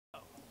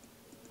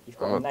You've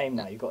got a name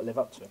now, you've got to live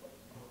up to it.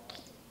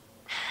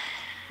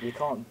 You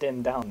can't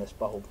dim down this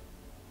bulb.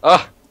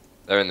 Ah!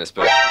 They're in this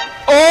book.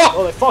 Oh!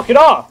 Oh, they fucking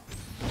are!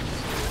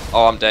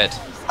 Oh, I'm dead.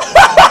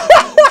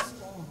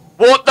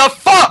 What the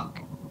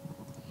fuck?!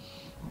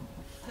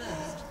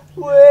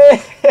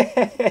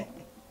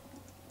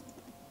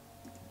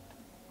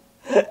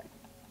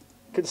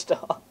 Good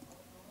start.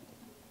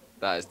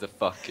 That is the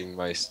fucking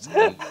most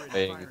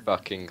annoying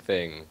fucking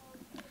thing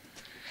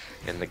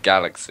in the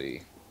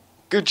galaxy.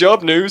 Good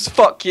job, News.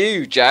 Fuck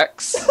you,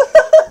 Jax.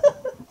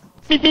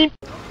 Hey,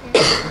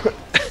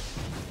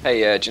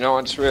 do you know what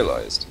I just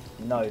realised?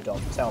 No,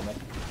 Dom, tell me.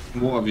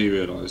 What have you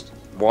realised?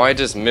 Why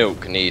does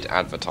milk need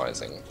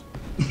advertising?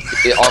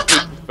 Are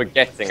people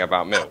forgetting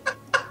about milk?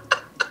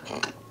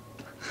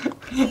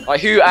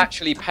 Like, who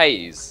actually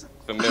pays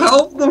for milk?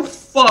 How the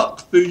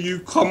fuck do you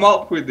come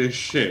up with this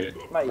shit?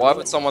 Mate, Why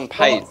would someone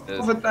pay? The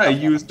other day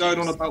you was going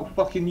on about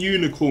fucking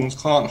unicorns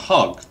can't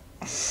hug.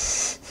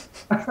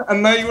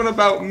 And now you're on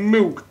about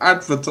milk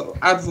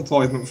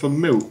advertisement for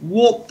milk.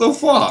 What the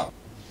fuck?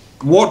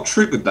 What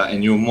triggered that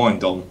in your mind,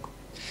 Dom?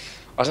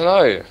 I don't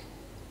know.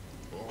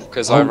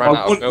 Because I ran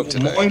out of milk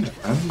today. Mind,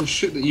 man. The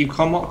shit that you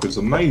come up with is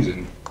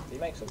amazing. He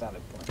makes a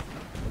valid point.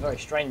 A very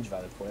strange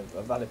valid point, but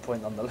a valid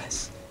point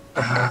nonetheless.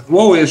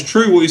 Well, it's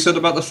true what you said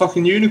about the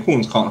fucking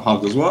unicorns can't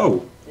hug as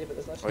well. Yeah,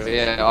 but there's no Well,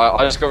 yeah,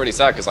 I just got really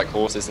sad because like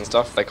horses and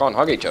stuff, they can't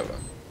hug each other.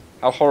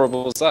 How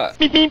horrible is that?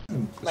 Mate,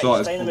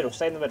 stay in the middle,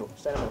 stay in the middle,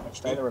 stay in the middle,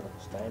 stay in the river,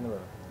 stay in the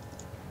river.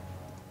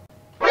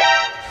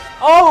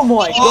 Oh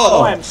my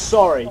god, I am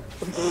sorry.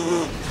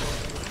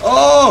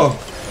 Oh!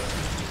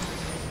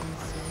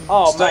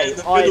 Oh Stay mate, in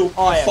the middle,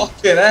 I am...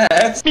 fucking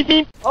ass!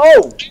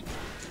 Oh!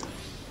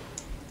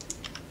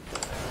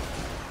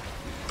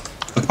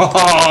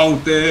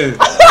 Oh dear!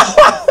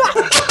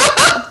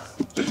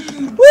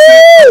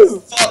 Woo!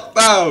 Fuck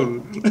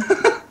down!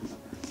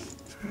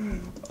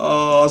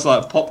 Oh, it's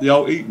like pop the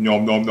old eat,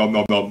 nom nom nom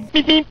nom nom.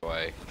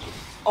 Way.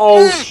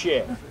 Oh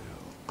shit.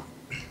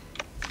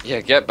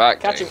 Yeah, get back.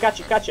 Catch him, Jake. catch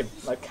him, catch him.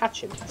 No,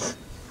 catch him. Let's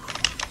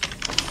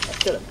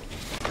kill him.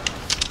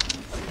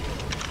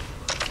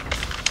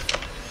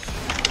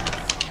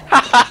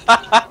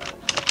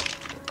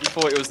 You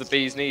thought it was the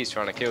bee's knees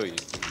trying to kill you.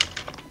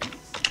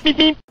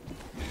 You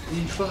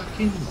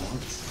fucking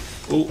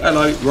what? Oh,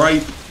 hello,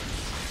 rape.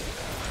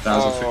 That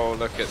was a thing. Oh,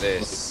 look at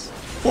this.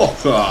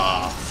 Fuck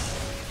off!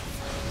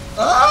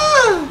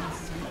 Ah!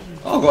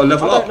 Oh, I've got to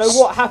level I up. don't know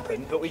what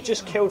happened, but we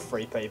just killed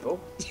 3 people.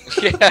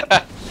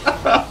 Yeah.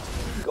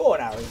 Go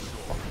on, Harry.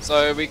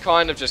 So we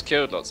kind of just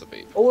killed lots of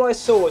people. All I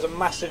saw was a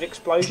massive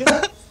explosion.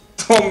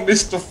 Tom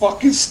missed the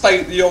fucking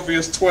state the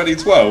obvious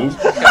 2012.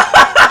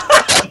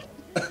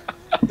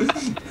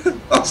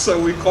 So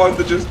we kind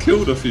of just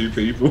killed a few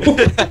people.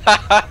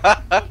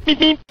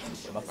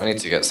 I need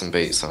to get some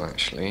beats on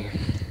actually.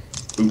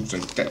 Boots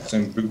and get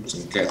them, boots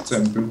and get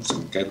them, boots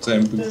and get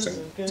them, boots and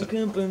get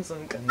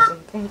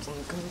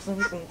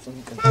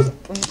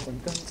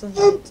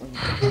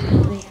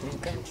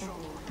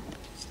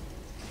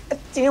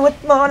Do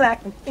it more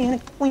like I'm being a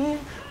queen.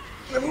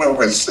 them.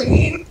 Never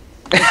seen.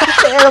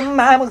 Tell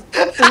mama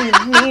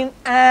to me and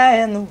I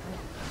and the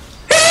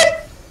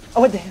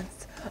oh, I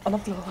dance on the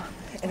floor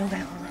and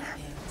around.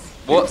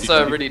 What's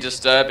really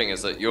disturbing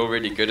is that you're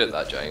really good at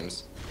that,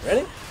 James.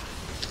 Really?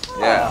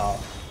 Yeah. Oh,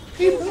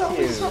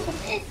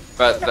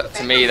 But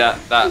to me,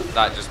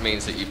 that just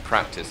means that you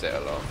practice it a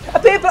lot.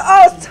 people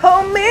always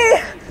told me,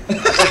 be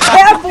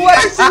careful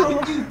what you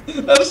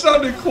do. That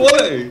sounded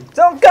quality.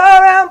 Don't go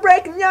around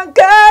breaking young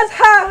girls'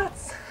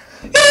 hearts.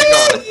 Go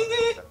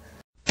on.